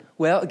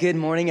Well, good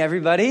morning,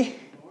 everybody.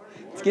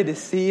 It's good to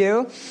see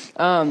you.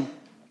 And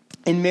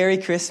Merry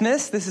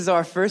Christmas. This is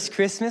our first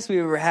Christmas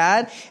we've ever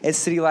had at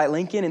City Light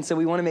Lincoln, and so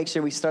we want to make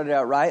sure we started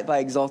out right by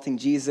exalting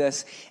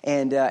Jesus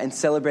and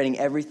celebrating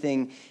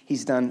everything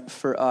He's done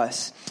for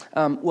us.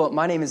 Well,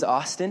 my name is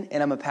Austin,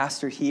 and I'm a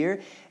pastor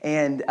here,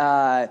 and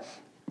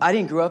I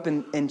didn't grow up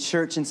in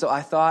church, and so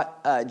I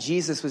thought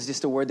Jesus was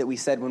just a word that we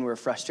said when we were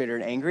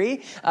frustrated or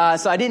angry.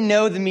 So I didn't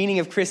know the meaning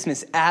of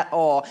Christmas at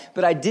all,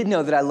 but I did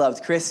know that I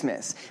loved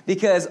Christmas.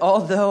 Because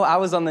although I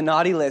was on the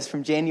naughty list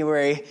from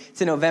January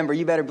to November,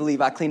 you better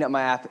believe I cleaned up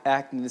my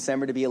act in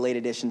December to be a late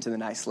addition to the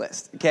nice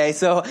list. Okay,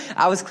 so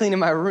I was cleaning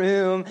my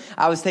room,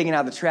 I was taking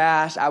out the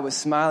trash, I was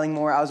smiling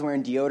more, I was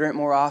wearing deodorant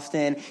more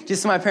often.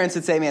 Just so my parents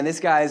would say, man,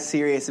 this guy is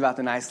serious about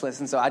the nice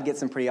list. And so I'd get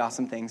some pretty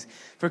awesome things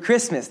for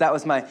Christmas. That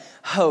was my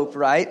hope,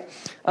 right?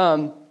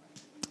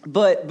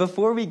 But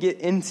before we get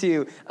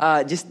into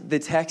just the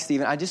text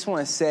even, I just want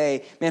to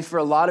say, man, for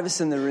a lot of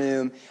us in the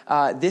room,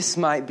 this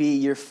might be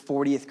your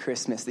 40th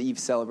Christmas that you've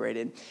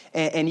celebrated.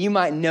 And you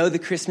might know the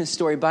Christmas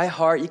story by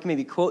heart. You can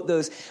maybe quote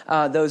those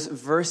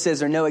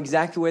verses or know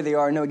exactly where they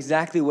are, know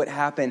exactly what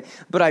happened.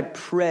 But I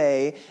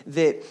pray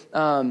that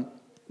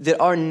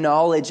our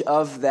knowledge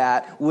of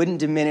that wouldn't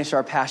diminish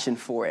our passion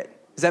for it.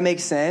 Does that make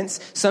sense?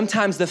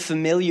 Sometimes the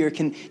familiar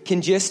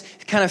can just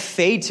kind of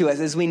fade to us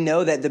as we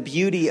know that the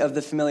beauty of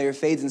the familiar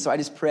fades. And so I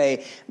just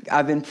pray,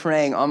 I've been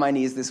praying on my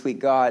knees this week,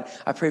 God,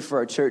 I pray for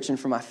our church and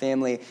for my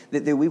family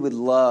that we would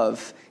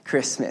love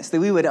Christmas,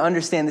 that we would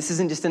understand this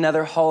isn't just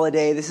another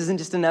holiday, this isn't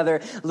just another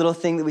little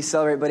thing that we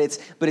celebrate,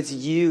 but it's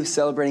you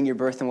celebrating your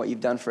birth and what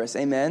you've done for us.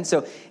 Amen.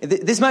 So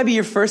this might be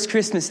your first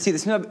Christmas too.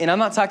 And I'm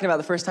not talking about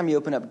the first time you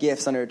open up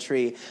gifts under a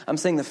tree. I'm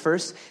saying the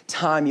first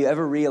time you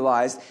ever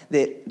realized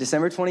that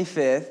December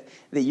 25th,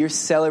 that you're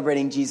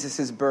celebrating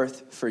Jesus'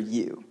 birth for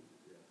you.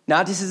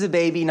 Not just as a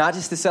baby, not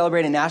just to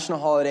celebrate a national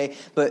holiday,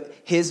 but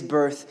his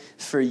birth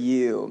for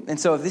you. And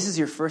so if this is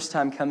your first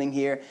time coming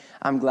here,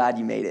 I'm glad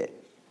you made it.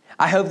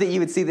 I hope that you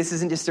would see this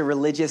isn't just a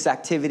religious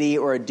activity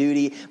or a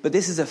duty, but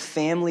this is a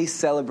family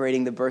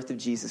celebrating the birth of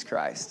Jesus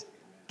Christ.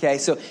 Okay,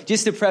 so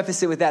just to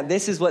preface it with that,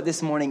 this is what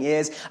this morning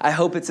is. I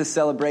hope it's a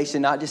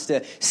celebration, not just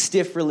a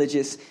stiff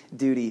religious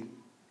duty.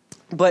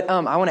 But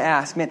I want to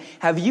ask, man,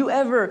 have you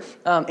ever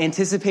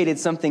anticipated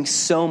something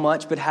so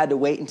much but had to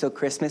wait until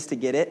Christmas to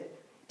get it?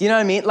 Do you know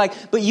what I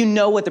mean? But you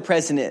know what the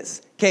present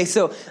is. Okay,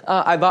 so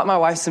I bought my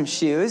wife some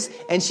shoes,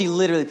 and she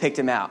literally picked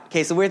them out.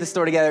 Okay, so we're at the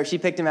store together. She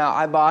picked them out.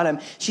 I bought them.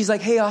 She's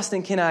like, hey,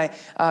 Austin, can I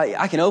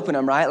can open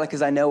them, right?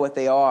 Because I know what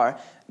they are.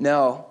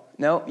 No,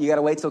 you got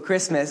to wait till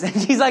Christmas. And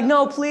she's like,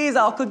 no, please,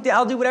 I'll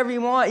do whatever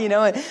you want, And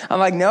I'm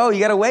like, no, you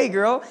got to wait,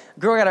 girl.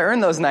 Girl got to earn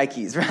those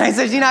Nikes, right?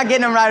 So she's not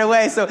getting them right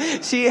away. So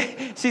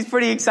she's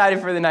pretty excited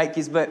for the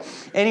Nikes. But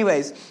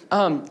anyways,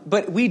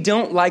 but we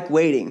don't like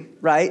waiting,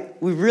 right?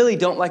 We really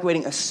don't like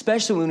waiting,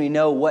 especially when we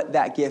know what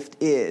that gift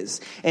is.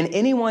 And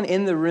anyone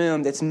in the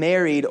room that's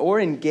married or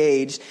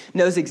engaged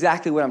knows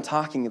exactly what I'm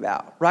talking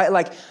about, right?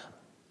 Like,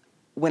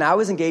 when I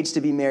was engaged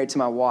to be married to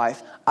my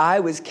wife, I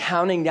was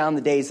counting down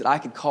the days that I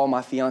could call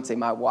my fiance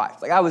my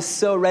wife. Like, I was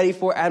so ready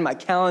for it. I had my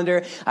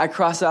calendar. I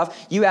crossed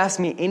off. You asked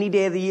me any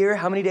day of the year,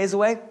 how many days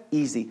away?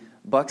 Easy.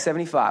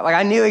 $1.75. Like,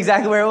 I knew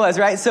exactly where it was,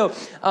 right? So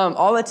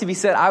all that to be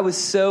said, I was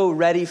so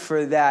ready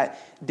for that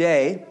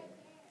day.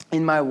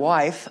 And my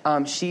wife,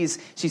 she's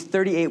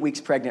 38 weeks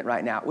pregnant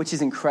right now, which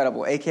is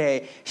incredible.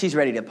 AKA, she's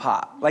ready to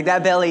pop. Like,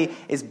 that belly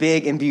is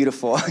big and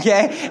beautiful,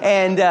 okay?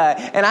 And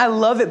I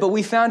love it. But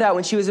we found out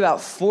when she was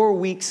about 4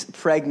 weeks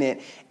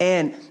pregnant,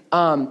 and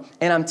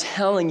I'm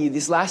telling you,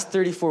 these last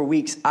 34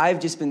 weeks, I've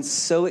just been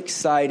so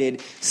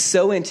excited,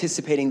 so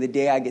anticipating the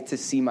day I get to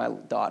see my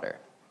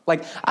daughter.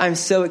 Like, I'm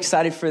so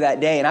excited for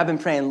that day, and I've been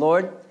praying,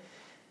 Lord,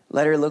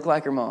 let her look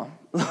like her mom.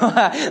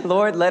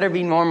 Lord, let her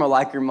be normal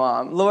like her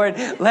mom. Lord,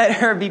 let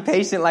her be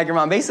patient like her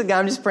mom. Basically,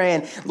 I'm just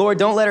praying, Lord,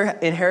 don't let her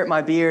inherit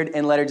my beard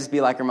and let her just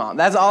be like her mom.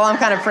 That's all I'm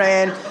kind of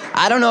praying.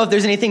 I don't know if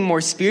there's anything more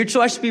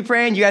spiritual I should be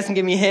praying. You guys can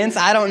give me hints.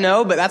 I don't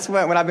know, but that's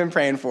what I've been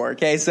praying for,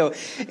 okay? So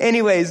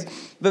anyways,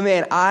 but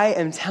man, I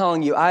am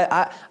telling you,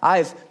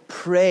 I've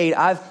prayed,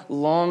 I've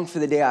longed for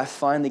the day I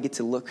finally get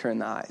to look her in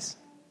the eyes.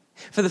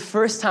 For the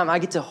first time, I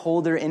get to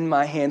hold her in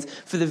my hands.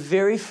 For the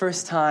very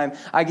first time,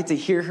 I get to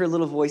hear her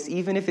little voice.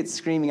 Even if it's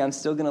screaming, I'm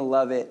still going to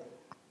love it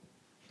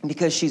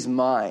because she's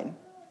mine.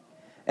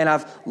 And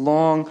I've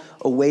long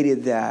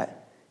awaited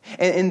that.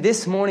 And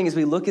this morning, as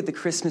we look at the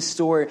Christmas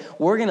story,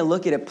 we're going to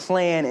look at a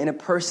plan and a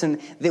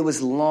person that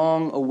was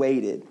long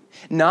awaited.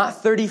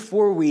 Not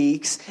 34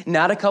 weeks,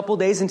 not a couple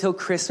days until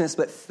Christmas,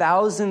 but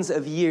thousands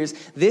of years.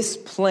 This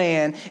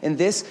plan and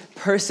this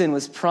person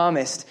was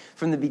promised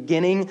from the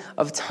beginning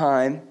of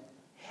time,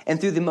 and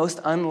through the most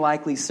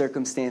unlikely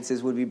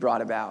circumstances would be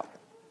brought about.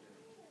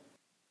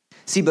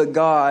 See, but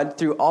God,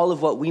 through all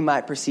of what we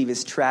might perceive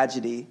as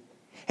tragedy,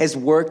 has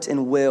worked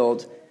and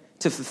willed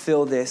to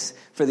fulfill this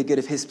for the good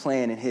of his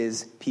plan and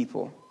his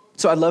people.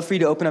 So I'd love for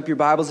you to open up your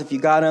Bibles, if you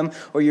got them,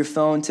 or your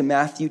phone, to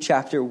Matthew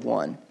chapter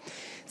 1.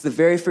 It's the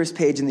very first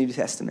page in the New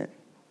Testament.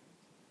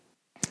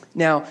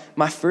 Now,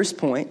 my first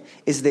point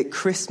is that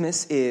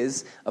Christmas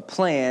is a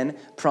plan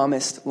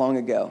promised long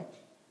ago.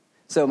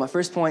 So my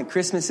first point,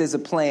 Christmas is a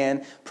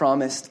plan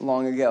promised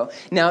long ago.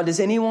 Now, does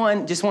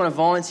anyone just want to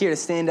volunteer to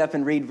stand up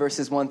and read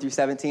verses 1 through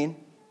 17?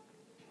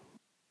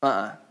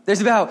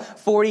 There's about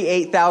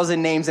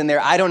 48,000 names in there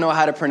I don't know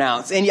how to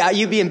pronounce. And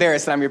you'd be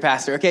embarrassed that I'm your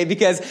pastor, okay?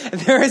 Because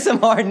there are some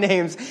hard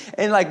names,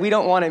 and we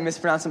don't want to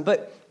mispronounce them.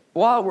 But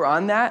while we're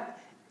on that,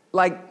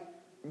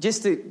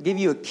 just to give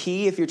you a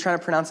key, if you're trying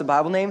to pronounce a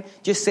Bible name,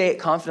 just say it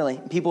confidently.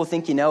 People will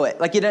think you know it.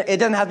 It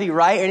doesn't have to be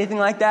right or anything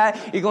like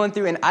that. You're going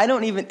through, and I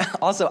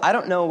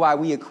don't know why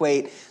we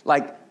equate,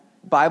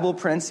 Bible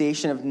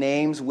pronunciation of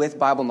names with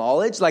Bible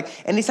knowledge.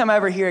 Anytime I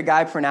ever hear a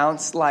guy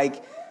pronounce,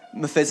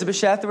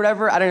 Mephibosheth or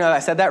whatever, I don't know if I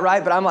said that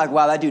right, but I'm like,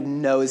 wow, that dude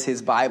knows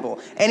his Bible.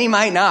 And he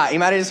might not. He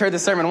might have just heard the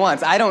sermon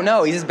once. I don't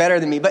know. He's just better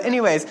than me. But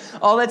anyways,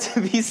 all that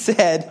to be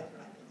said,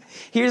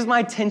 here's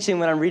my tension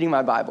when I'm reading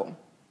my Bible.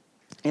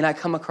 And I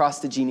come across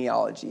the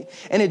genealogy.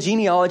 And a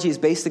genealogy is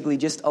basically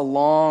just a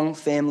long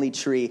family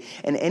tree.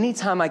 And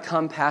anytime I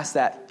come past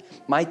that,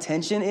 my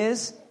tension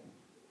is,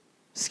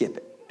 skip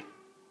it.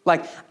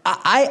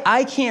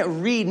 I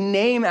can't read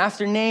name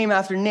after name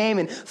after name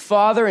and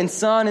father and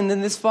son and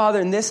then this father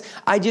and this.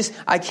 I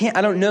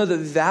don't know the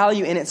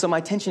value in it. So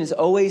my tension is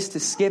always to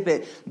skip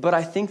it. But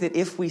I think that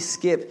if we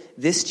skip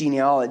this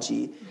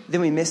genealogy,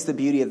 then we miss the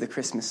beauty of the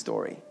Christmas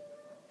story.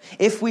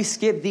 If we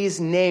skip these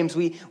names,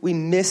 we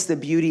miss the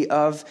beauty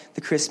of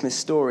the Christmas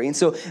story. And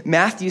so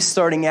Matthew's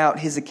starting out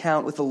his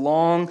account with a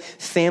long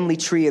family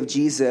tree of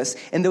Jesus.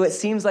 And though it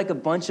seems like a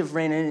bunch of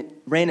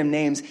random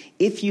names,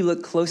 if you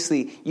look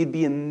closely, you'd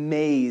be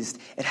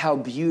amazed at how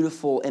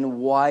beautiful and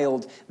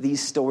wild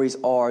these stories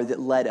are that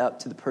led up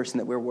to the person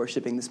that we're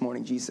worshiping this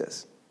morning,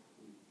 Jesus.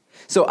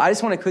 So I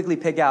just want to quickly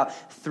pick out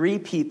 3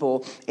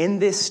 people in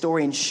this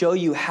story and show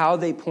you how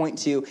they point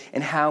to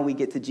and how we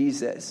get to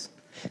Jesus.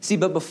 See,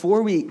 but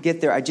before we get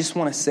there, I just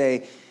want to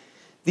say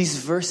these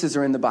verses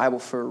are in the Bible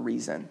for a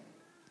reason.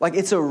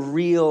 It's a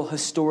real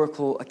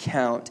historical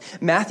account.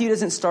 Matthew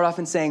doesn't start off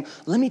and saying,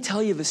 let me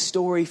tell you of a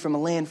story from a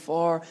land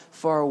far,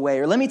 far away.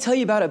 Or let me tell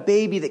you about a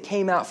baby that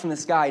came out from the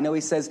sky. No, he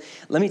says,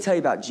 let me tell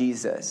you about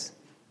Jesus.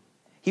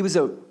 He was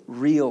a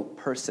real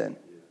person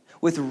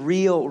with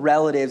real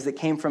relatives that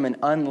came from an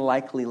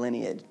unlikely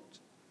lineage.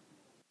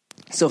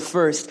 So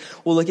first,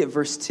 we'll look at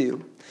verse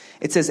 2.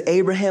 It says,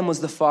 Abraham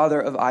was the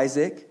father of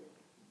Isaac,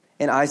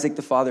 and Isaac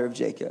the father of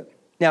Jacob.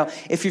 Now,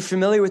 if you're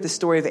familiar with the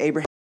story of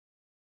Abraham,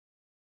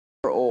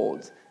 we're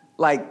old,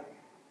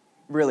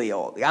 really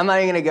old. I'm not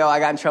even going to go. I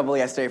got in trouble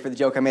yesterday for the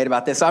joke I made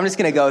about this, so I'm just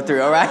going to go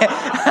through, all right?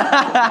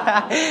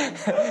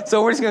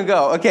 So we're just going to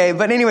go, okay?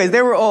 But anyways,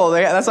 they were old.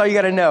 That's all you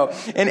got to know.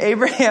 And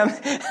Abraham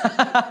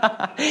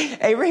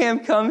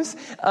comes,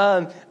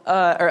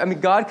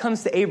 God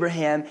comes to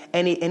Abraham,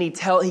 and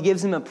he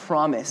gives him a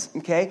promise,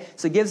 okay?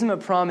 So he gives him a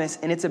promise,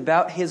 and it's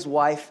about his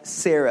wife,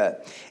 Sarah.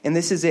 And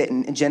this is it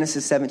in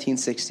Genesis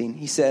 17:16.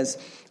 He says,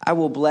 I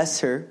will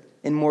bless her,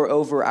 and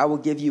moreover, I will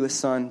give you a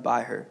son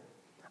by her.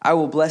 I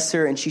will bless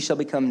her, and she shall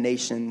become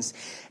nations,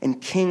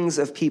 and kings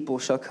of people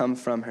shall come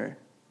from her.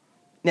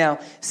 Now,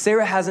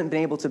 Sarah hasn't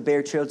been able to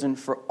bear children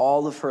for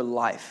all of her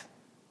life,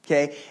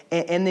 okay?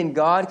 And then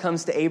God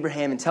comes to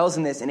Abraham and tells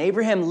him this, and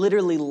Abraham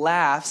literally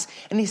laughs,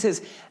 and he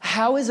says,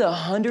 how is a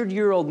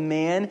 100-year-old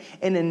man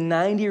and a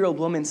 90-year-old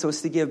woman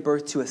supposed to give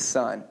birth to a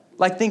son?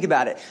 Think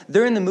about it.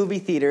 They're in the movie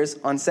theaters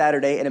on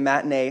Saturday at a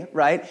matinee,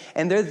 right?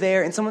 And they're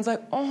there, and someone's like,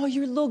 oh,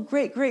 your little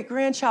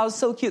great-great-grandchild is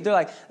so cute. They're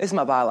like, this is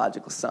my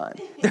biological son.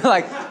 They're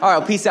like, all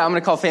right, peace out. I'm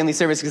going to call family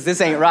service because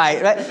this ain't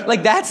right?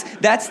 That's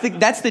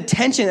the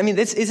tension. I mean,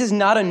 this is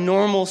not a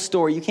normal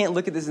story. You can't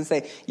look at this and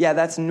say, yeah,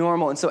 that's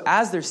normal. And so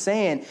as they're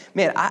saying,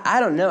 man, I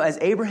don't know. As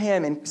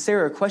Abraham and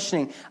Sarah are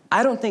questioning,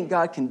 I don't think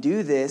God can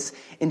do this.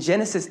 In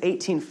Genesis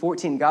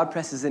 18:14, God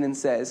presses in and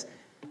says,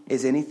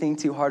 is anything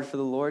too hard for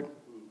the Lord?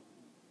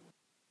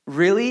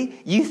 Really?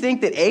 You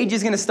think that age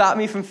is going to stop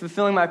me from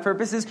fulfilling my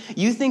purposes?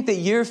 You think that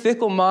your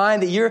fickle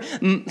mind, that your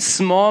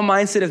small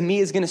mindset of me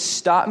is going to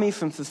stop me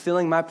from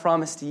fulfilling my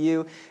promise to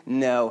you?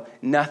 No,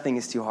 nothing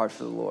is too hard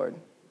for the Lord.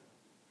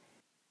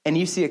 And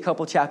you see a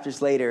couple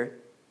chapters later,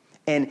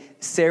 and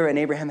Sarah and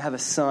Abraham have a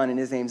son, and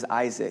his name's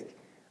Isaac.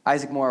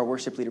 Isaac Moore, our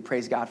worship leader,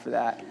 praise God for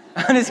that.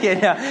 I'm just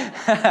kidding.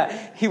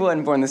 He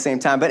wasn't born the same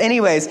time. But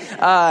anyways,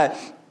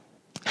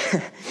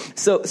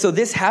 So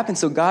this happens.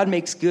 So God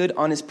makes good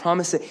on his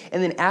promise.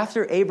 And then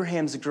after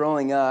Abraham's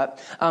growing up,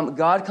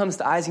 God comes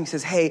to Isaac and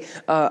says, hey,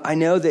 I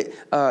know that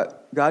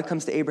God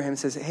comes to Abraham and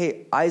says,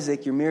 hey,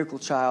 Isaac, your miracle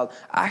child,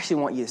 I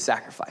actually want you to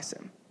sacrifice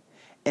him.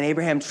 And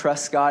Abraham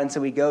trusts God, and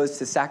so he goes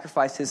to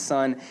sacrifice his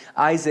son,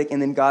 Isaac, and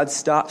then God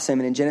stops him.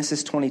 And in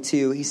Genesis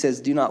 22, he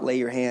says, do not lay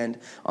your hand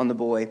on the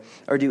boy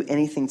or do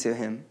anything to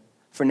him.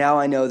 For now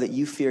I know that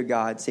you fear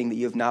God, seeing that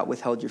you have not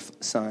withheld your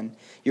son,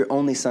 your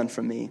only son,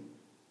 from me.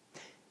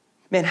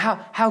 Man,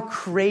 how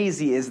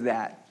crazy is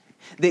that?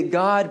 That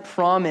God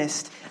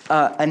promised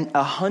a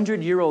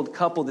 100-year-old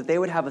couple that they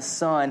would have a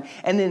son,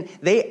 and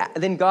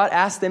then God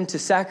asked them to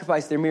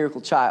sacrifice their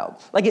miracle child.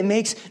 Like, it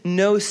makes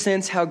no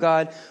sense how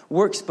God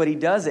works, but he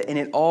does it, and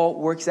it all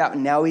works out,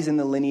 and now he's in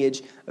the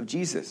lineage of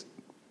Jesus.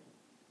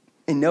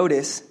 And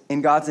notice,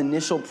 in God's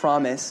initial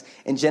promise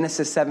in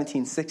Genesis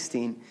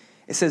 17:16,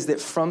 it says that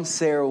from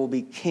Sarah will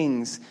be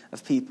kings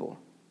of people.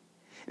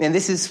 And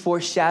this is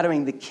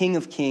foreshadowing the King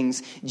of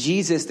Kings,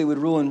 Jesus, that would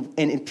rule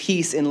in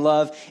peace and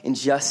love and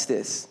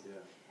justice. Yeah.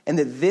 And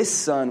that this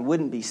son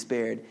wouldn't be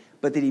spared,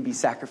 but that he'd be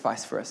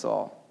sacrificed for us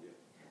all. Yeah.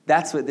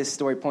 That's what this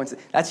story points at.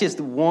 That's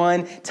just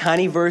one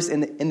tiny verse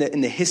in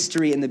the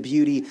history and the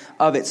beauty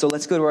of it. So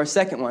let's go to our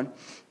second one.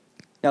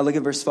 Now look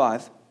at verse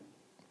 5.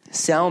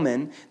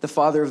 Salmon, the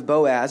father of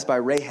Boaz, by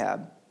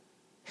Rahab.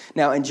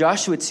 Now, in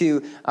Joshua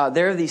 2,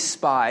 there are these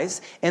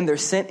spies, and they're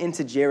sent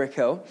into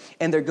Jericho,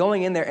 and they're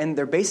going in there, and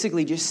they're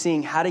basically just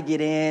seeing how to get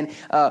in,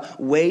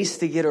 ways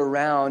to get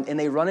around, and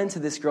they run into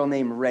this girl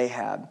named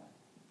Rahab.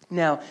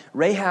 Now,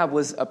 Rahab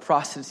was a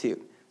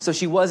prostitute, so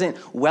she wasn't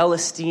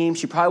well-esteemed.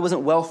 She probably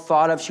wasn't well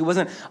thought of. She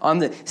wasn't on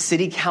the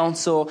city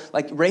council.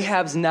 Like,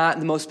 Rahab's not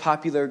the most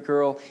popular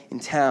girl in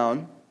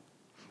town,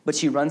 but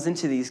she runs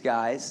into these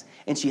guys,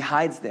 and she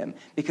hides them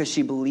because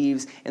she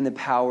believes in the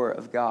power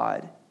of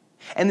God.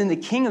 And then the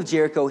king of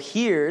Jericho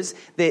hears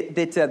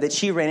that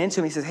she ran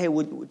into him. He says, hey,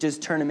 we'll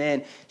just turn him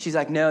in. She's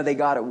like, no, they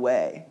got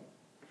away.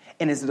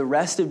 And as the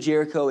rest of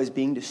Jericho is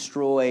being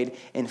destroyed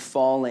and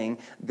falling,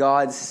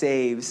 God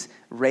saves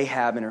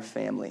Rahab and her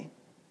family.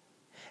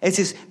 It's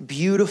this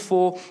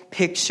beautiful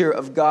picture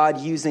of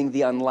God using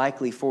the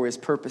unlikely for his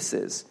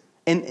purposes.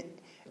 And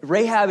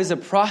Rahab is a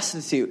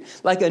prostitute,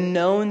 like a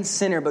known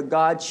sinner, but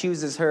God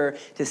chooses her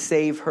to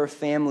save her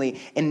family.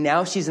 And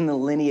now she's in the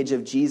lineage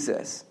of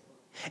Jesus.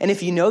 And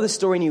if you know the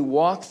story and you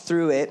walk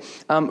through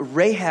it,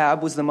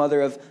 Rahab was the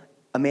mother of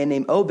a man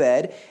named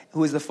Obed,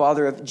 who was the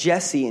father of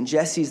Jesse, and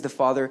Jesse's the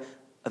father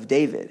of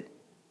David.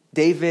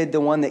 David,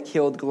 the one that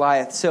killed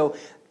Goliath. So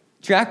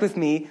track with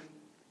me.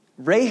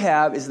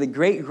 Rahab is the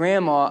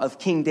great-grandma of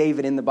King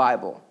David in the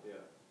Bible. Yeah.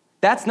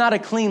 That's not a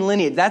clean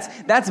lineage.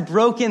 That's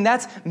broken.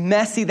 That's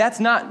messy. That's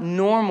not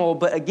normal.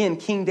 But again,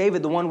 King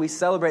David, the one we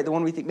celebrate, the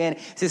one we think, man,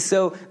 this is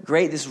so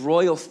great. This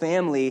royal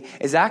family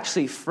is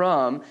actually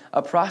from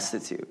a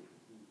prostitute.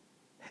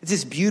 It's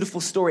this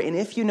beautiful story. And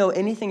if you know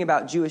anything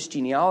about Jewish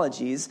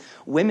genealogies,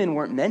 women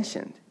weren't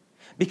mentioned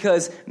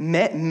because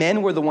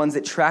men were the ones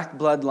that tracked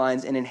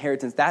bloodlines and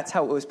inheritance. That's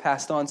how it was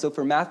passed on. So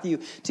for Matthew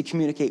to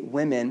communicate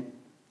women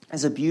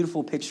as a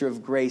beautiful picture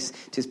of grace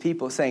to his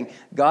people, saying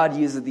God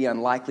uses the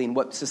unlikely, and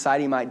what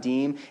society might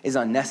deem is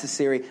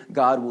unnecessary,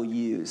 God will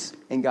use,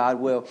 and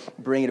God will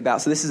bring it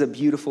about. So this is a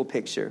beautiful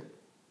picture.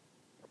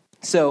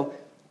 So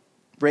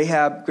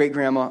Rahab,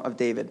 great-grandma of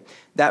David.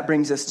 That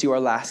brings us to our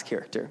last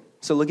character.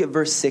 So look at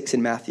verse 6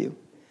 in Matthew.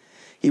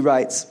 He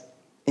writes,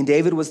 and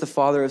David was the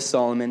father of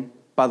Solomon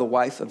by the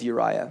wife of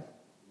Uriah.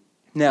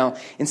 Now,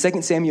 in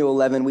 2 Samuel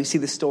 11, we see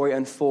the story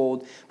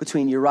unfold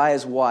between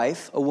Uriah's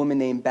wife, a woman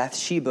named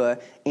Bathsheba,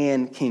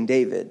 and King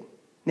David.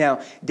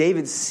 Now,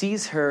 David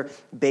sees her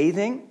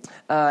bathing,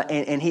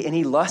 and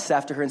he lusts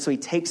after her, and so he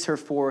takes her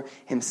for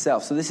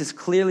himself. So this is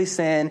clearly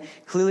sin,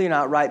 clearly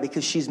not right,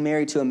 because she's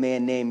married to a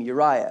man named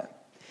Uriah.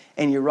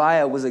 And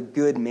Uriah was a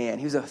good man.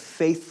 He was a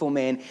faithful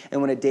man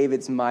and one of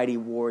David's mighty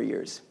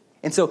warriors.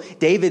 And so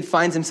David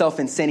finds himself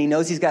in sin. He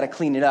knows he's got to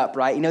clean it up,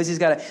 right? He knows he's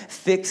got to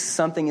fix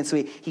something. And so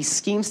he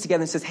schemes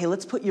together and says, hey,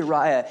 let's put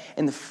Uriah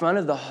in the front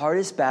of the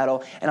hardest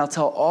battle, and I'll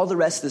tell all the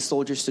rest of the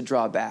soldiers to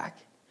draw back.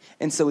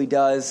 And so he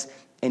does,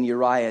 and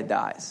Uriah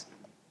dies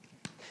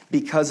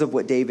because of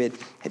what David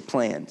had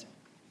planned.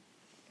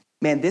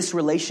 Man, this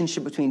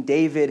relationship between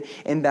David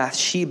and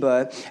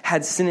Bathsheba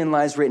had sin and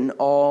lies written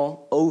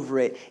all over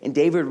it. And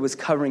David was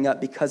covering up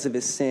because of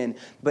his sin.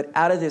 But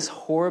out of this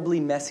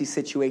horribly messy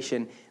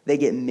situation, they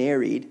get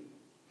married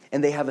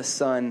and they have a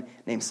son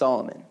named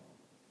Solomon.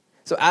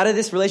 So out of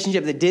this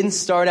relationship that didn't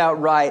start out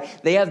right,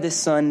 they have this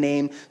son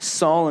named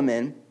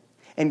Solomon.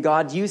 And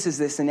God uses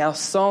this. And now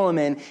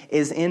Solomon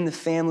is in the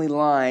family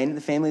line,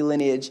 the family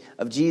lineage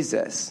of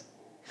Jesus.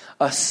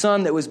 A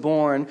son that was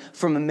born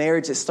from a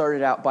marriage that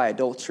started out by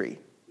adultery.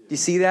 Do you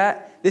see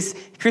that? This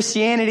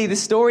Christianity, the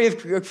story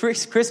of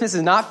Christmas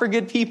is not for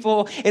good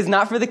people. It's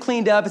not for the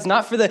cleaned up. It's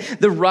not for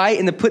the right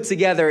and the put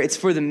together. It's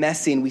for the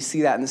messy. And we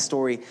see that in the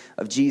story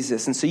of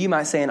Jesus. And so you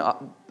might say,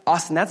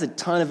 Austin, that's a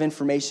ton of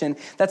information.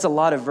 That's a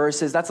lot of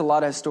verses. That's a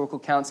lot of historical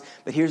accounts.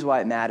 But here's why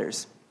it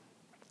matters.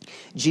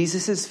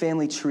 Jesus'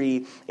 family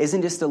tree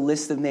isn't just a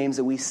list of names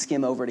that we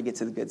skim over to get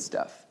to the good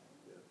stuff.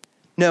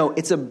 No,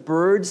 it's a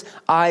bird's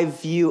eye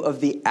view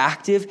of the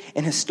active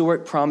and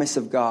historic promise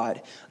of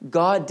God.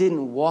 God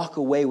didn't walk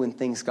away when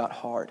things got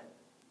hard.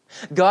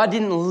 God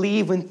didn't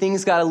leave when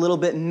things got a little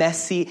bit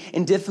messy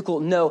and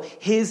difficult. No,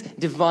 his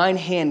divine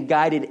hand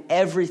guided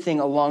everything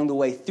along the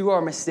way. Through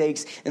our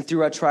mistakes and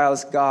through our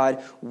trials,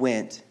 God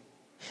went.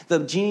 The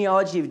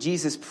genealogy of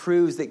Jesus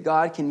proves that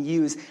God can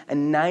use a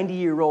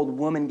 90-year-old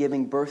woman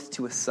giving birth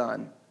to a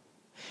son.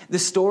 The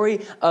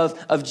story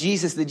of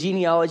Jesus, the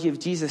genealogy of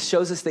Jesus,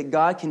 shows us that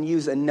God can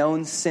use a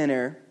known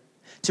sinner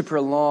to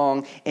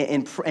prolong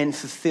and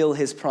fulfill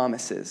his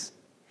promises.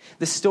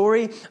 The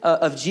story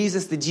of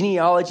Jesus, the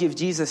genealogy of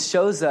Jesus,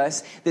 shows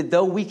us that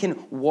though we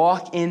can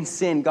walk in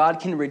sin, God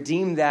can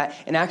redeem that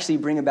and actually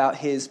bring about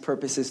his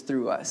purposes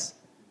through us.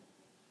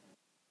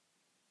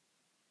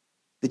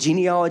 The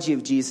genealogy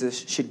of Jesus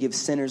should give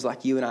sinners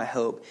like you and I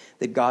hope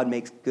that God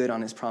makes good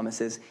on his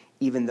promises,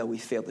 even though we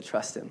fail to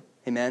trust him.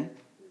 Amen?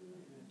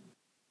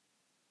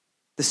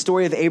 The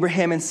story of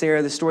Abraham and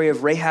Sarah, the story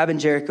of Rahab and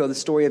Jericho, the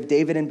story of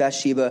David and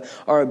Bathsheba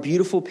are a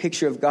beautiful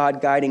picture of God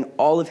guiding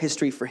all of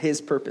history for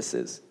his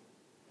purposes.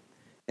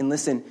 And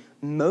listen,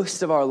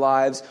 most of our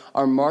lives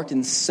are marked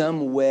in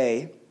some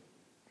way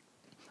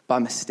by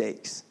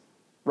mistakes,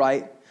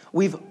 right?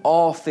 We've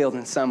all failed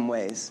in some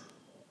ways.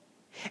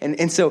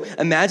 And so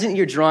imagine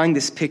you're drawing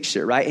this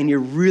picture, right? And you're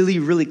really,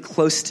 really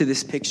close to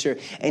this picture,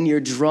 and you're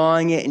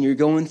drawing it, and you're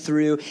going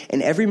through,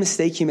 and every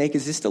mistake you make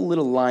is just a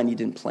little line you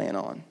didn't plan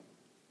on.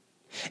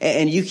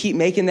 And you keep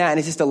making that, and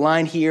it's just a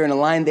line here and a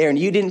line there, and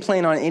you didn't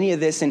plan on any of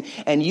this,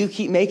 and you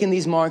keep making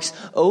these marks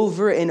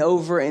over and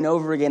over and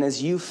over again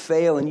as you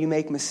fail and you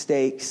make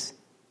mistakes.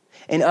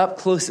 And up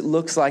close, it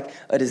looks like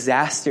a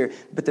disaster,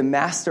 but the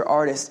master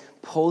artist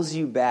pulls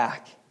you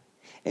back,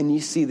 and you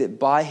see that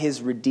by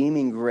his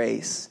redeeming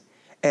grace,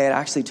 it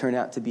actually turned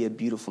out to be a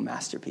beautiful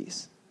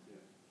masterpiece.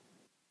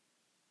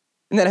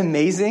 Isn't that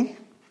amazing?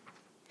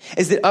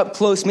 Is that up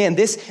close, man,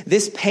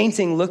 this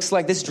painting looks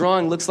like, this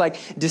drawing looks like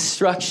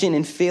destruction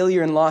and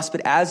failure and loss.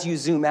 But as you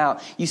zoom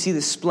out, you see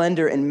the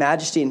splendor and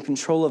majesty and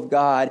control of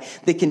God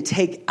that can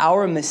take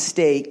our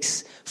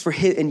mistakes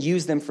and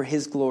use them for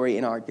his glory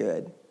and our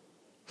good.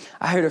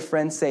 I heard a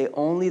friend say,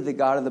 only the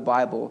God of the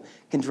Bible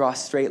can draw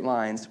straight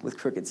lines with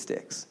crooked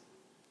sticks.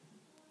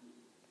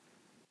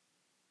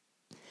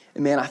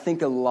 And man, I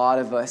think a lot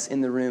of us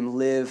in the room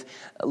live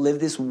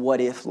this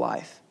what-if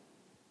life.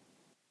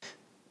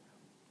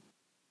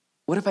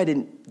 What if I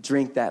didn't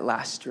drink that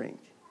last drink?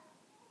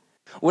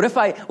 What if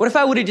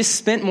I would have just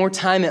spent more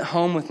time at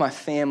home with my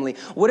family?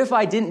 What if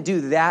I didn't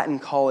do that in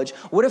college?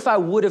 What if I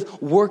would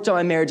have worked on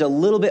my marriage a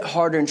little bit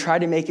harder and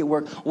tried to make it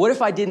work? What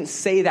if I didn't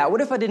say that?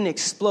 What if I didn't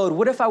explode?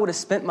 What if I would have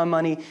spent my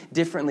money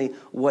differently?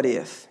 What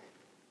if?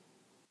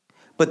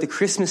 But the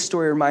Christmas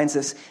story reminds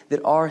us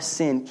that our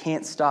sin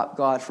can't stop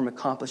God from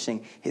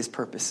accomplishing his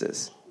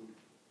purposes.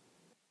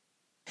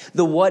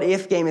 The what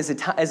if game is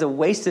a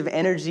waste of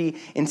energy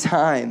and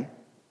time.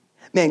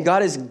 Man,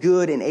 God is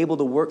good and able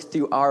to work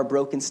through our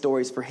broken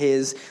stories for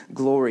his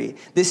glory.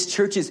 This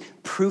church is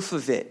proof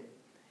of it.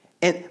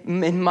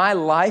 And in my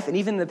life, and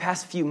even in the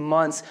past few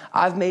months,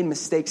 I've made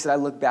mistakes that I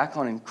look back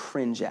on and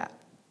cringe at.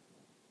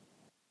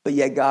 But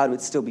yet God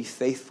would still be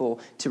faithful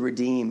to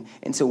redeem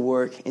and to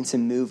work and to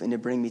move and to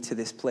bring me to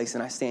this place.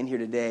 And I stand here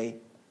today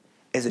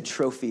as a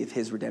trophy of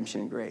his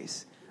redemption and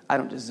grace. I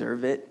don't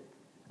deserve it.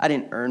 I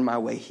didn't earn my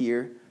way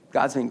here.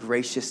 God's been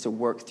gracious to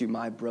work through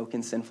my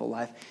broken, sinful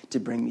life to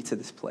bring me to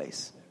this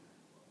place.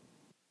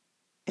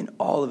 And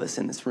all of us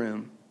in this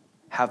room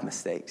have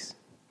mistakes.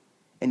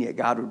 And yet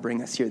God would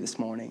bring us here this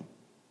morning.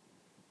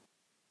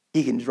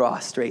 He can draw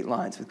straight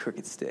lines with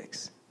crooked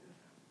sticks.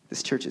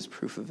 This church is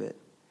proof of it.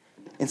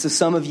 And so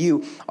some of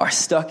you are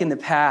stuck in the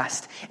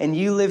past, and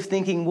you live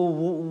thinking, well,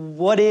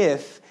 what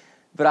if?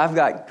 But I've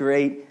got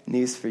great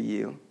news for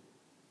you.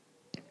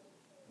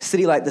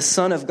 City Light, the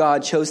Son of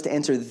God, chose to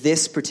enter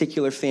this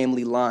particular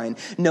family line,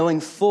 knowing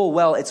full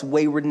well its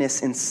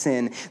waywardness and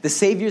sin. The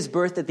Savior's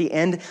birth at the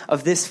end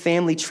of this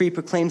family tree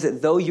proclaims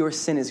that though your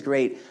sin is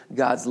great,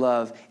 God's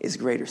love is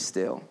greater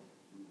still.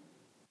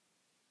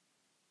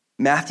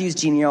 Matthew's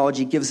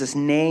genealogy gives us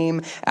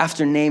name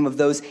after name of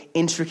those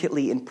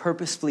intricately and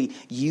purposefully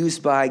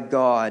used by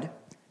God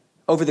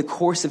over the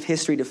course of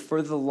history to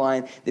further the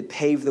line that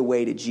paved the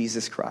way to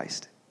Jesus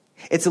Christ.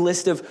 It's a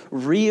list of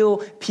real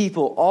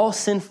people, all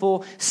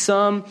sinful,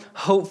 some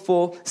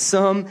hopeful,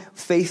 some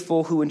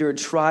faithful, who endured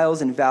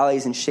trials and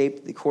valleys and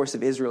shaped the course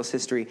of Israel's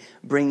history,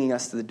 bringing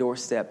us to the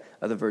doorstep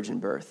of the virgin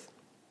birth.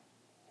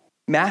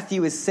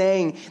 Matthew is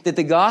saying that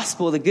the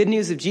gospel, the good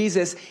news of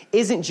Jesus,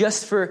 isn't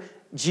just for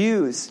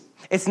Jews.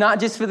 It's not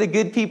just for the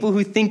good people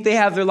who think they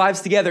have their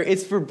lives together.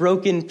 It's for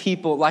broken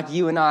people like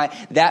you and I.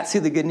 That's who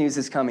the good news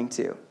is coming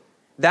to.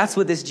 That's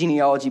what this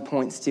genealogy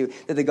points to,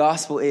 that the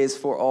gospel is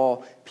for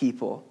all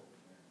people.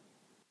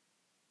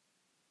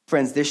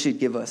 Friends, this should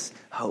give us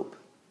hope.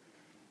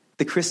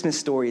 The Christmas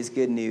story is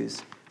good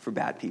news for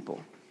bad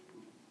people.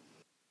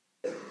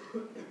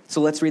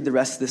 So let's read the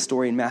rest of the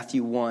story in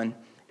Matthew 1,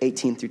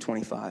 18 through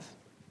 25.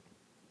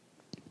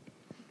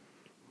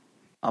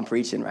 I'm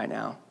preaching right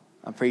now.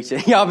 I'm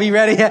preaching. Y'all be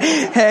ready?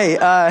 Hey,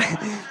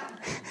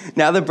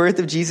 now the birth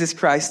of Jesus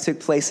Christ took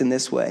place in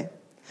this way.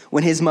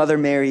 When his mother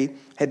Mary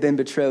had been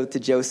betrothed to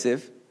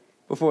Joseph,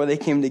 before they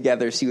came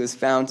together, she was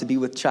found to be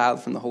with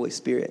child from the Holy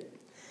Spirit.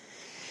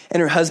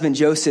 And her husband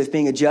Joseph,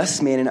 being a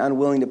just man and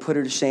unwilling to put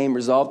her to shame,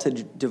 resolved to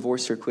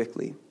divorce her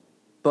quickly.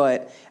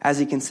 But as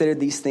he considered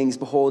these things,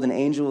 behold, an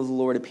angel of the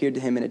Lord appeared to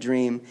him in a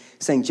dream,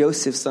 saying,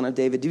 Joseph, son of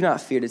David, do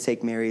not fear to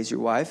take Mary as your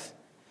wife.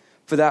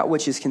 For that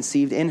which is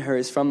conceived in her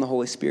is from the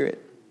Holy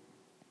Spirit.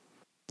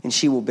 And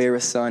she will bear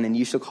a son, and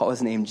you shall call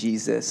his name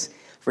Jesus,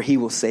 for he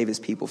will save his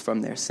people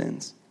from their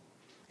sins.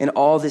 And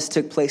all this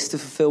took place to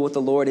fulfill what the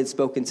Lord had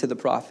spoken to the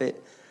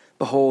prophet.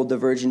 Behold, the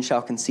virgin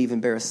shall conceive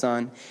and bear a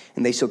son,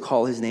 and they shall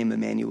call his name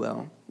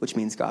Emmanuel, which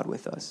means God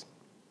with us.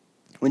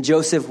 When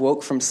Joseph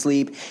woke from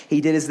sleep, he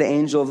did as the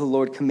angel of the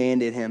Lord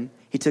commanded him.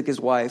 He took his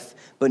wife,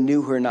 but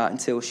knew her not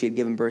until she had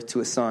given birth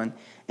to a son,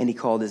 and he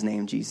called his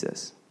name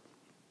Jesus.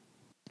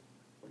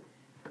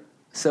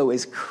 So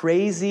as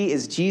crazy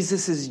as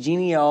Jesus'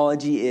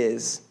 genealogy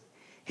is,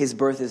 his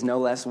birth is no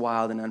less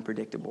wild and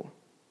unpredictable.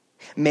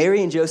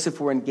 Mary and Joseph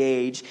were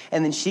engaged,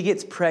 and then she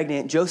gets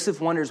pregnant.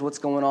 Joseph wonders what's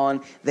going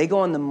on. They go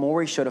on the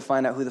Maury show to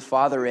find out who the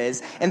father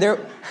is. And the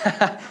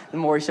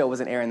Maury show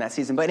wasn't airing that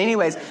season. But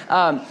anyways,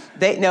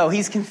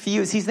 he's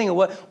confused. He's thinking,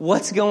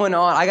 what's going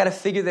on? I got to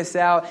figure this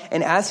out.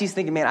 And as he's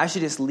thinking, man, I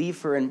should just leave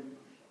her. And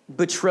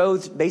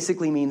betrothed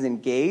basically means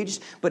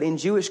engaged. But in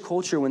Jewish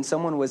culture, when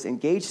someone was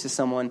engaged to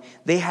someone,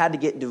 they had to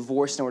get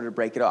divorced in order to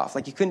break it off.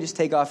 Like you couldn't just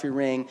take off your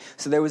ring.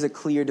 So there was a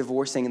clear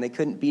divorcing, and they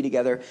couldn't be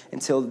together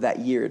until that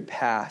year had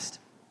passed.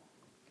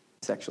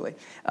 Sexually.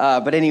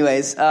 But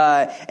anyways,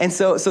 and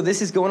so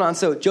this is going on.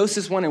 So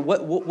Joseph's wondering,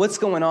 what's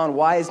going on?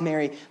 Why is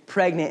Mary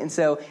pregnant? And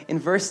so in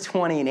verse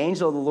 20, an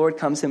angel of the Lord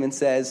comes to him and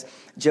says,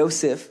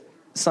 Joseph,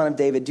 son of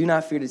David, do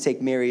not fear to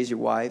take Mary as your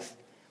wife,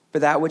 for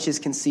that which is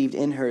conceived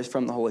in her is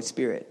from the Holy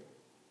Spirit.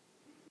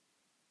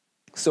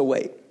 So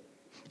wait,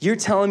 you're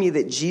telling me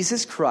that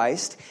Jesus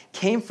Christ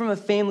came from a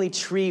family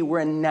tree where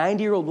a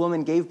 90-year-old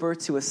woman gave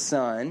birth to a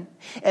son,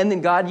 and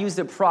then God used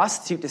a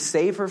prostitute to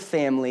save her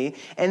family,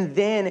 and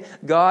then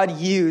God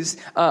used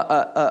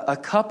a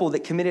couple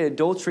that committed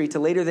adultery to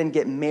later then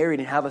get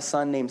married and have a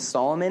son named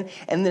Solomon,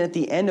 and then at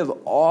the end of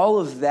all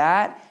of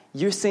that,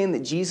 you're saying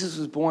that Jesus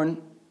was born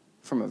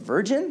from a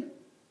virgin?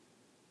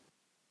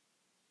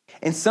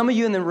 And some of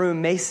you in the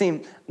room may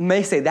say,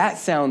 that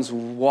sounds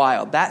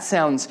wild. That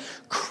sounds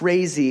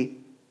crazy.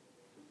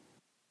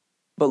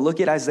 But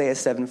look at Isaiah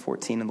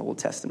 7:14 in the Old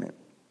Testament.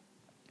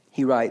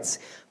 He writes,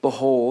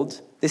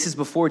 behold, this is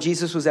before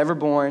Jesus was ever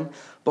born.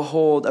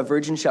 Behold, a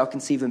virgin shall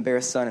conceive and bear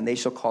a son, and they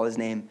shall call his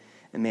name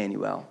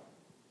Emmanuel.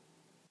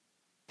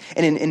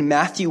 And in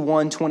Matthew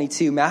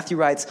 1:22, Matthew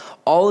writes,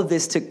 all of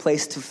this took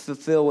place to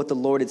fulfill what the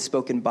Lord had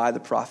spoken by the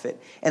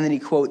prophet. And then he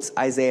quotes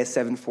Isaiah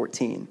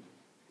 7:14.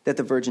 That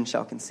the virgin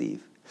shall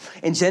conceive.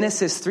 In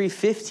Genesis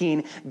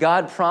 3:15,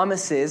 God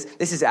promises,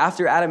 this is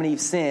after Adam and Eve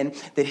sinned,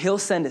 that he'll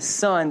send a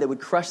son that would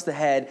crush the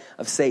head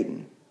of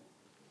Satan.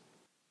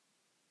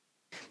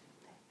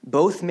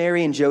 Both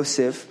Mary and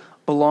Joseph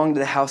belong to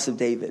the house of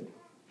David.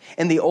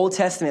 And the Old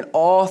Testament,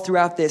 all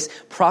throughout this,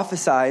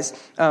 prophesies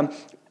that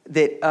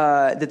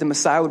the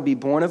Messiah would be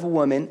born of a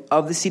woman,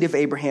 of the seed of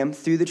Abraham,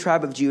 through the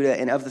tribe of Judah,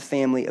 and of the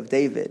family of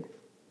David.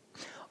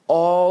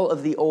 All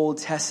of the Old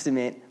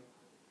Testament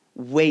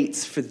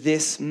waits for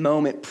this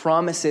moment,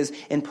 promises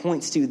and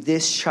points to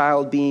this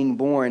child being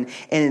born.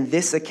 And in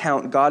this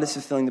account, God is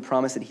fulfilling the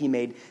promise that he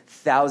made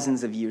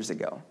thousands of years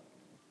ago.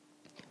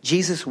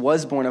 Jesus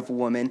was born of a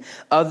woman,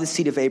 of the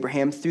seed of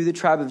Abraham, through the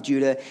tribe of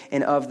Judah,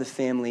 and of the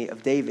family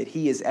of David.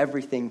 He is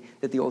everything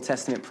that the Old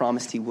Testament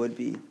promised he would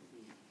be.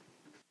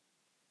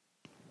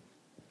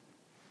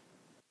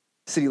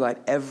 City Light,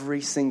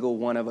 every single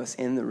one of us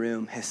in the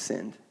room has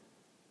sinned.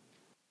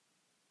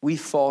 We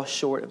fall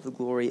short of the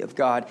glory of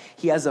God.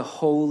 He has a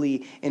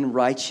holy and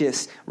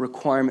righteous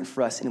requirement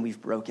for us, and we've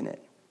broken it.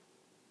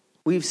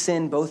 We've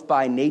sinned both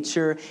by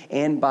nature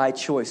and by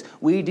choice.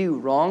 We do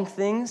wrong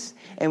things,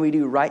 and we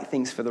do right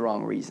things for the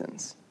wrong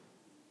reasons.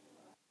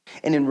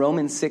 And in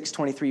Romans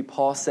 6:23,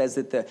 Paul says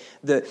that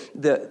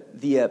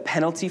the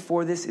penalty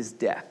for this is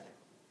death.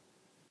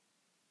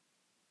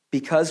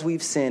 Because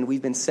we've sinned,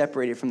 we've been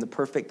separated from the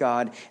perfect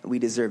God, and we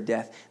deserve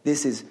death.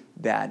 This is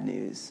bad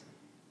news.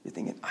 You're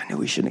thinking, I knew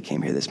we shouldn't have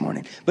came here this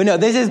morning. But no,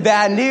 this is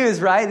bad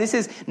news, right? This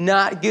is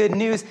not good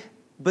news.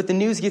 But the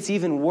news gets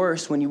even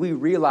worse when we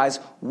realize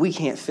we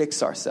can't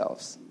fix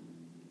ourselves.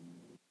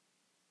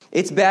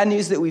 It's bad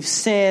news that we've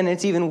sinned. And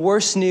it's even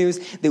worse news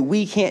that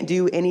we can't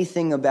do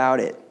anything about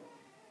it.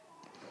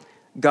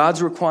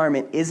 God's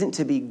requirement isn't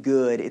to be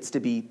good, it's to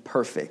be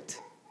perfect.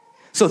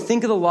 So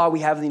think of the law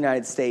we have in the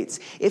United States.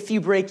 If you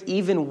break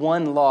even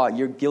one law,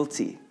 you're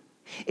guilty.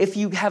 If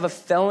you have a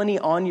felony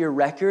on your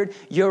record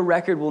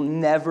will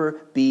never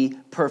be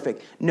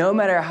perfect. No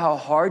matter how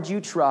hard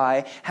you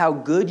try, how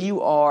good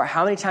you are,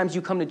 how many times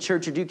you come to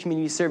church or do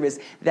community service,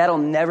 that'll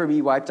never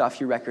be wiped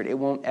off your record. It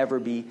won't ever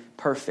be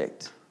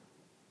perfect.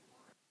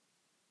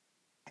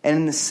 And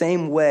in the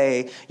same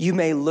way, you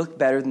may look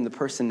better than the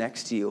person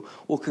next to you.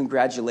 Well,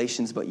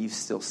 congratulations, but you've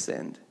still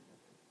sinned.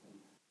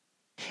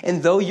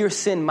 And though your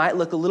sin might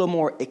look a little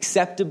more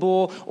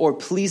acceptable or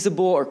pleasable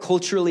or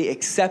culturally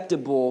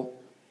acceptable,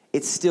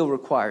 it still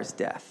requires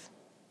death.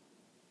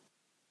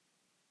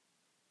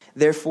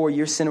 Therefore,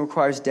 your sin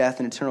requires death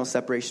and eternal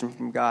separation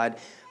from God.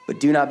 But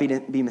do not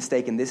be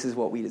mistaken, this is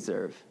what we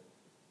deserve.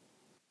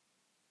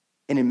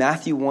 And in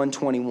Matthew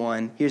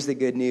 1:21, here's the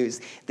good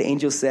news. The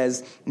angel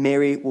says,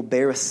 Mary will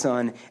bear a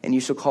son, and you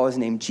shall call his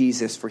name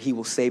Jesus, for he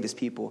will save his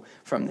people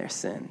from their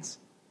sins.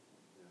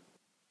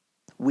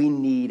 We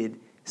needed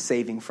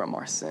saving from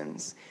our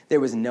sins. There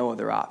was no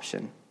other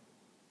option.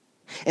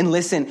 And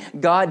listen,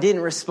 God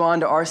didn't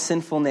respond to our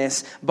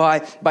sinfulness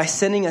by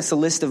sending us a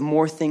list of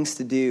more things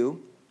to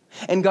do.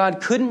 And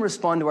God couldn't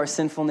respond to our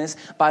sinfulness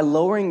by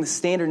lowering the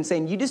standard and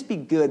saying, you just be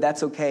good,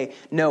 that's okay.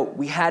 No,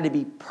 we had to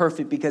be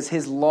perfect because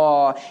his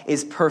law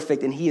is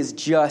perfect and he is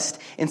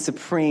just and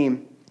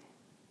supreme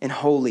and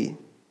holy.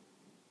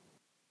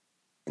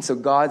 And so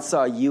God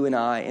saw you and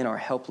I in our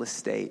helpless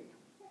state,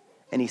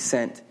 and he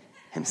sent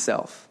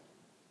himself.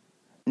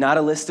 Not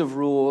a list of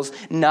rules,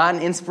 not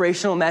an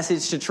inspirational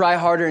message to try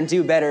harder and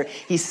do better.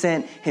 He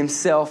sent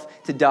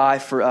himself to die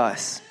for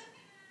us.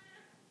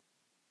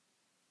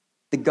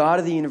 The God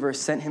of the universe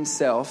sent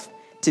himself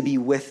to be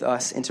with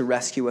us and to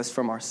rescue us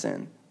from our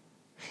sin.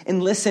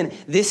 And listen,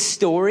 this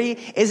story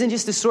isn't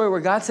just a story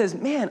where God says,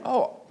 man,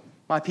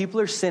 my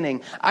people are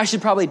sinning. I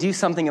should probably do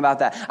something about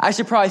that. I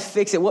should probably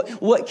fix it.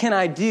 What can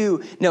I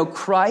do? No,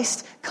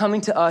 Christ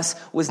coming to us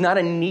was not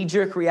a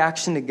knee-jerk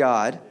reaction to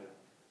God,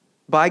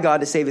 by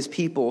God to save his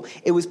people.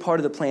 It was part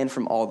of the plan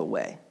from all the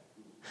way.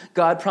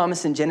 God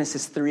promised in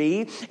Genesis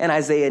 3 and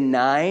Isaiah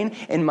 9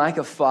 and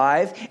Micah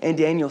 5 and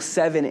Daniel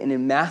 7 and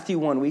in Matthew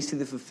 1, we see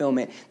the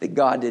fulfillment that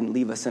God didn't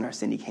leave us in our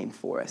sin. He came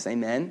for us.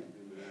 Amen?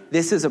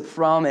 This is a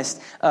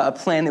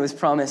plan that was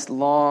promised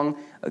long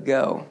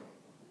ago.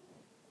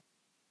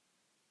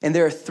 And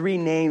there are three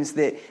names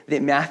that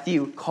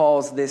Matthew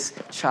calls this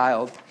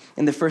child.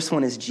 And the first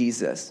one is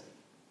Jesus.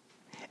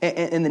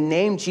 And the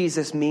name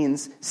Jesus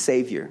means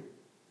Savior.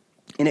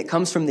 And it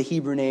comes from the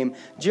Hebrew name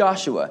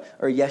Joshua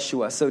or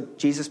Yeshua. So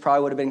Jesus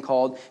probably would have been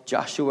called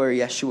Joshua or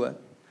Yeshua.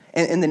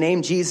 And the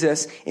name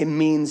Jesus, it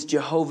means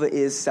Jehovah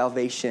is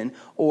salvation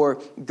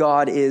or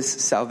God is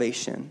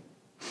salvation.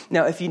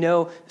 Now, if you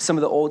know some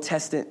of the Old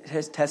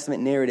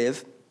Testament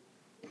narrative,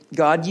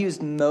 God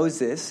used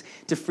Moses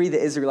to free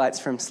the Israelites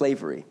from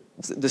slavery.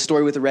 The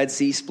story with the Red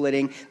Sea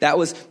splitting, that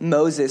was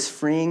Moses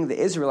freeing the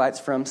Israelites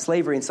from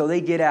slavery. And so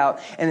they get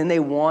out and then they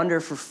wander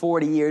for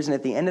 40 years. And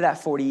at the end of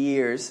that 40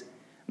 years,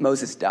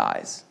 Moses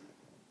dies.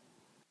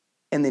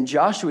 And then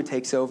Joshua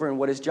takes over, and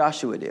what does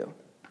Joshua do?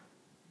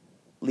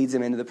 Leads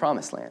them into the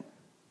promised land.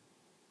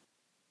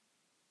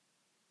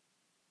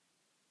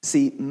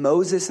 See,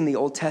 Moses in the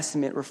Old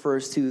Testament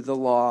refers to the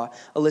law,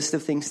 a list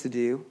of things to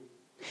do.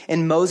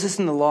 And Moses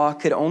and the law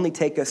could only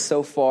take us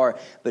so far,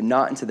 but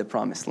not into the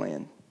promised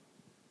land.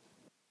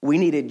 We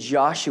needed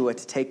Joshua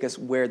to take us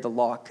where the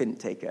law couldn't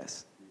take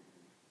us.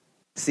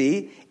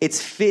 See,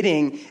 it's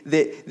fitting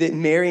that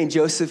Mary and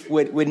Joseph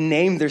would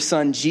name their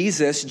son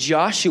Jesus,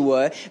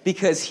 Joshua,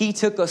 because he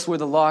took us where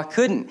the law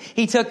couldn't.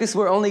 He took us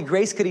where only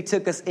grace could. He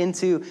took us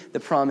into the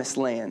promised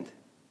land.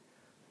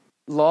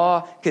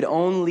 Law could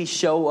only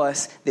show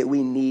us that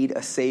we need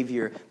a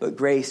Savior, but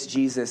grace,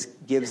 Jesus,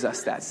 gives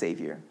us that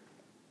Savior.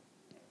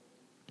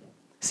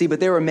 See, but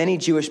there were many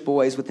Jewish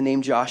boys with the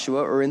name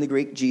Joshua, or in the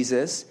Greek,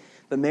 Jesus,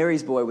 but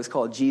Mary's boy was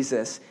called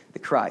Jesus the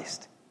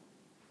Christ.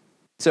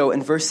 So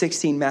in verse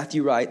 16,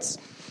 Matthew writes,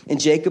 and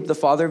Jacob, the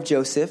father of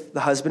Joseph,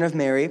 the husband of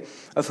Mary,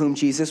 of whom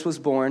Jesus was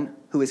born,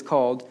 who is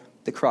called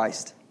the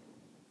Christ.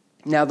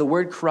 Now, the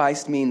word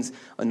Christ means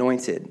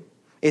anointed.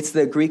 It's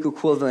the Greek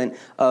equivalent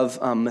of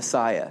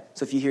Messiah.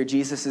 So if you hear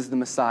Jesus is the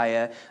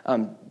Messiah,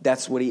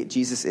 that's what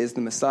Jesus is,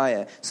 the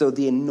Messiah. So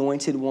the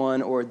anointed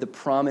one or the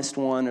promised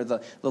one or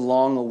the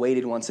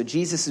long-awaited one. So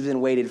Jesus has been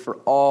waited for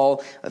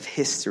all of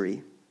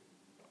history.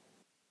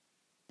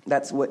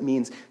 That's what it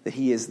means that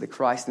he is the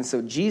Christ. And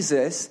so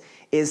Jesus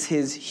is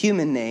his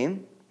human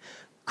name.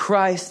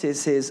 Christ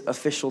is his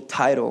official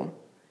title.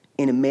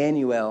 And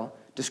Emmanuel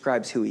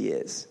describes who he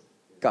is,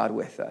 God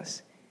with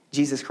us.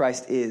 Jesus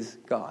Christ is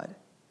God.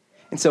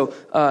 And so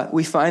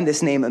we find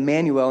this name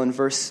Emmanuel in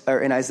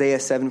Isaiah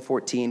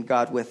 7:14,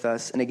 God with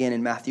us, and again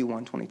in Matthew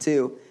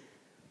 1:22.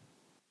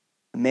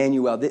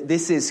 Emmanuel,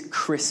 this is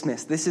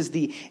Christmas. This is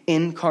the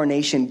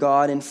incarnation,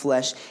 God in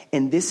flesh,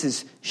 and this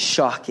is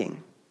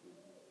shocking.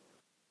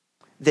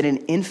 That an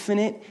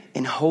infinite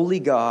and holy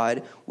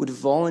God would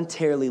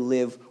voluntarily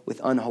live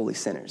with unholy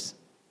sinners.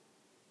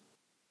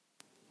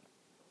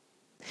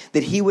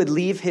 That he would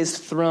leave his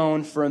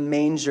throne for a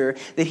manger,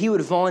 that he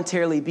would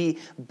voluntarily be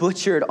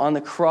butchered on the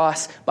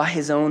cross by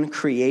his own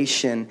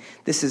creation.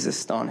 This is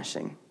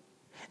astonishing.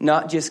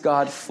 Not just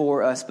God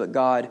for us, but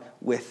God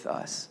with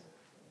us.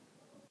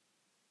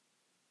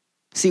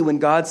 See, when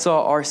God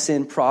saw our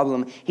sin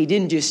problem, he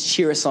didn't just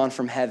cheer us on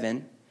from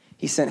heaven.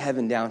 He sent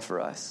heaven down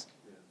for us.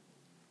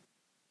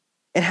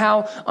 And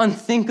how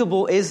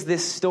unthinkable is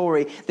this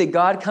story that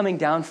God coming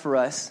down for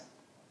us,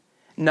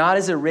 not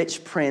as a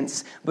rich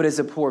prince, but as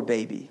a poor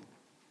baby.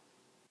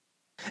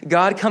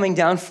 God coming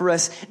down for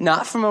us,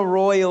 not from a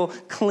royal,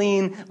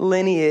 clean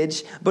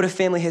lineage, but a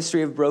family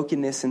history of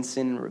brokenness and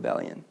sin and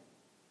rebellion.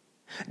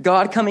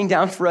 God coming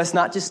down for us,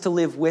 not just to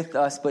live with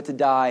us, but to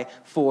die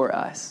for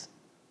us.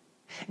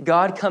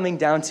 God coming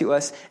down to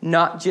us,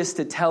 not just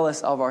to tell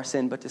us of our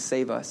sin, but to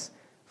save us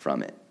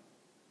from it.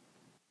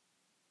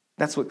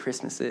 That's what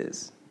Christmas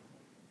is.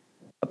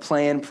 A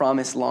plan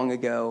promised long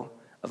ago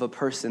of a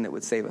person that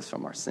would save us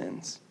from our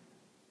sins.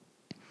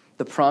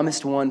 The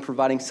promised one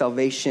providing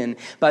salvation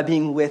by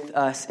being with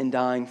us and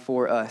dying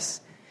for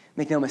us.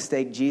 Make no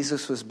mistake,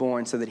 Jesus was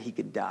born so that he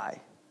could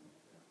die.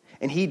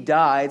 And he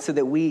died so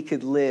that we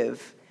could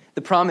live.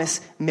 The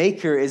promise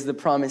maker is the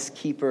promise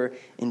keeper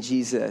in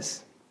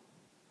Jesus.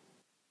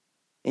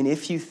 And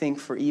if you think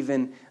for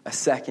even a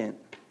second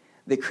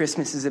that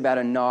Christmas is about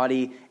a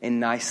naughty and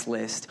nice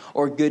list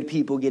or good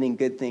people getting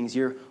good things,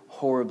 you're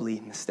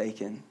horribly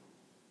mistaken.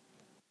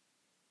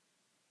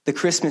 The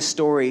Christmas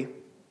story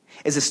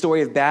is a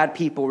story of bad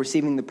people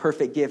receiving the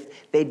perfect gift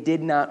they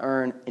did not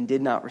earn and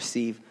did not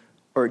receive,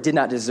 or did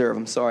not deserve,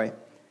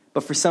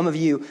 But for some of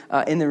you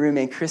in the room,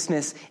 man,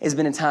 Christmas has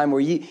been a time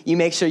where you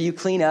make sure you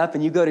clean up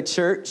and you go to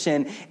church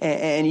and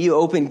you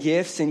open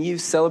gifts and you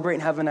celebrate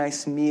and have a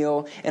nice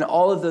meal. And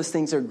all of those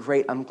things are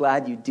great. I'm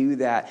glad you do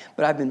that.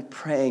 But I've been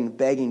praying,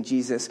 begging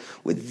Jesus,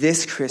 would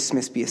this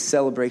Christmas be a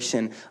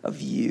celebration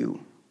of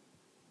you?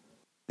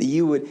 That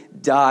you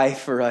would die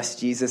for us,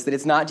 Jesus. That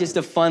it's not just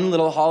a fun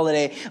little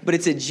holiday, but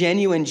it's a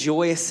genuine,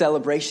 joyous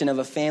celebration of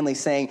a family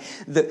saying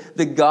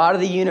the God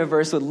of the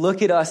universe would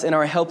look at us in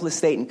our helpless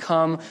state and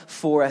come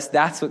for us.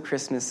 That's what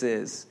Christmas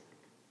is.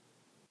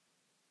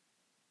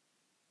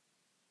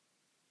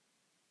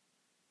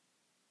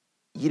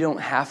 You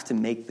don't have to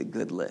make the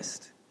good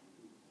list.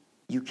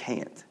 You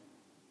can't.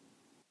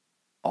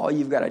 All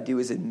you've got to do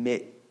is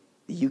admit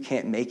that you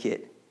can't make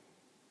it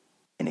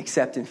and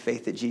accept in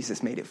faith that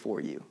Jesus made it for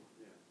you.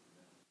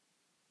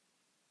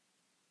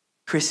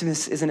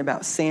 Christmas isn't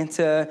about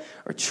Santa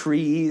or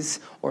trees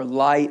or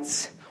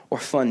lights or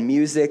fun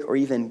music or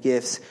even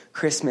gifts.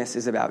 Christmas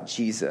is about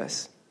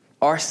Jesus,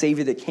 our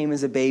Savior that came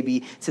as a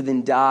baby to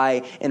then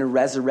die and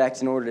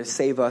resurrect in order to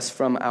save us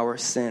from our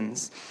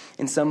sins.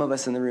 And some of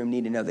us in the room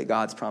need to know that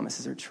God's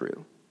promises are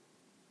true.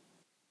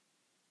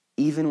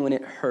 Even when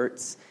it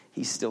hurts,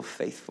 he's still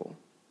faithful.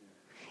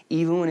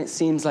 Even when it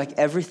seems like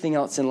everything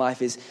else in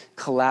life is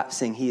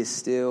collapsing, he is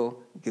still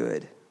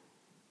good.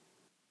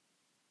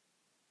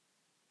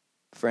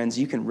 Friends,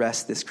 you can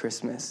rest this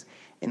Christmas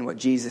in what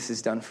Jesus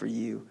has done for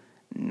you,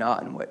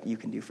 not in what you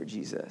can do for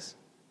Jesus.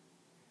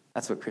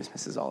 That's what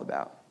Christmas is all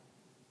about.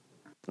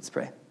 Let's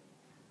pray.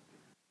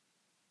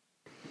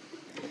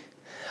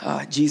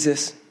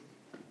 Jesus,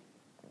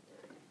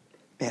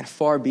 man,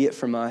 far be it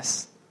from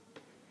us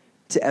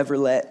to ever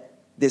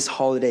let this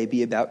holiday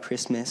be about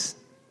Christmas,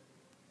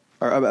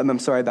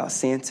 about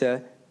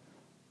Santa,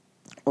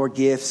 or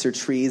gifts or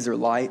trees or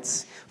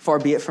lights. Far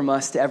be it from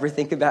us to ever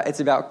think about it's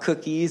about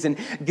cookies and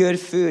good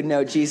food.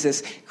 No,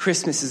 Jesus,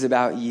 Christmas is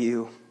about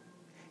you.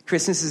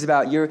 Christmas is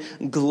about your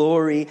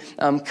glory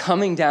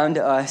coming down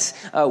to us,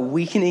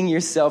 weakening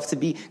yourself to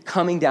be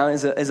coming down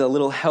as a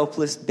little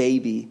helpless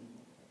baby,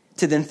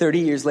 to then 30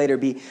 years later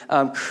be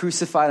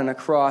crucified on a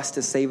cross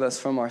to save us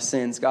from our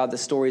sins. God, the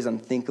story is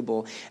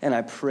unthinkable, and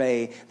I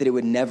pray that it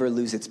would never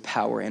lose its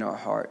power in our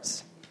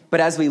hearts. But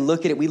as we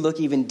look at it, we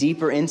look even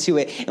deeper into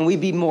it, and we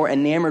be more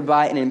enamored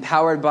by it and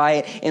empowered by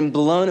it and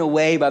blown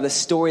away by the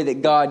story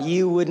that, God,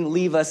 you wouldn't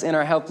leave us in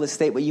our helpless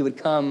state, but you would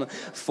come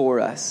for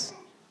us.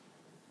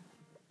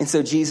 And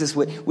so, Jesus,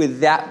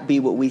 would that be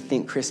what we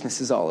think Christmas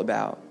is all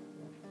about?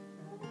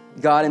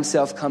 God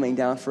himself coming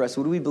down for us.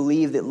 Would we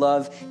believe that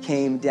love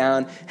came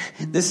down?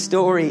 The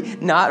story,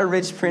 not a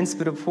rich prince,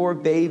 but a poor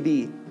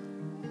baby.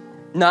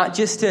 Not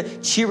just to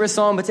cheer us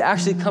on, but to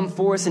actually come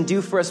for us and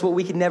do for us what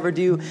we could never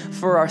do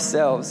for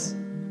ourselves.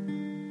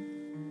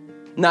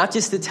 Not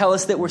just to tell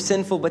us that we're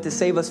sinful, but to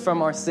save us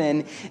from our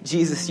sin.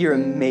 Jesus, you're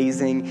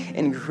amazing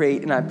and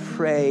great. And I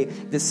pray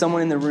that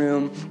someone in the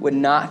room would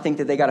not think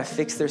that they got to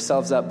fix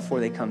themselves up before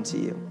they come to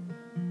you.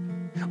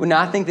 Would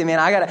not think that, man,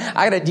 I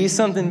gotta do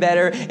something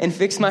better and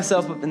fix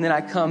myself up and then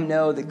I come.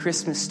 No, the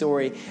Christmas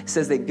story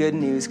says that good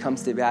news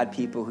comes to bad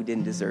people who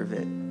didn't deserve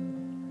it.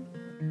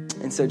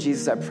 And so,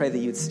 Jesus, I pray that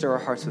you'd stir our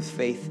hearts with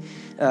faith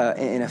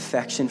and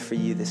affection for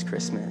you this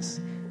Christmas.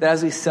 That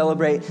as we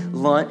celebrate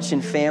lunch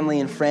and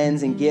family and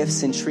friends and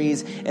gifts and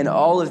trees and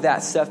all of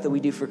that stuff that we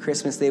do for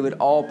Christmas, they would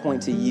all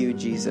point to you,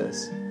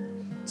 Jesus.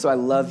 So I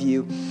love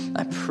you.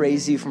 I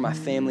praise you for my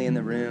family in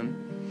the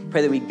room.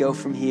 Pray that we go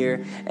from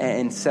here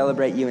and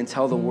celebrate you and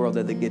tell the world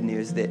of the good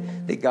news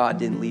that God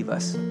didn't leave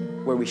us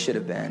where we should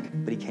have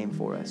been, but he came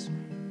for us.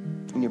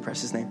 In your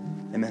precious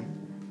name, amen.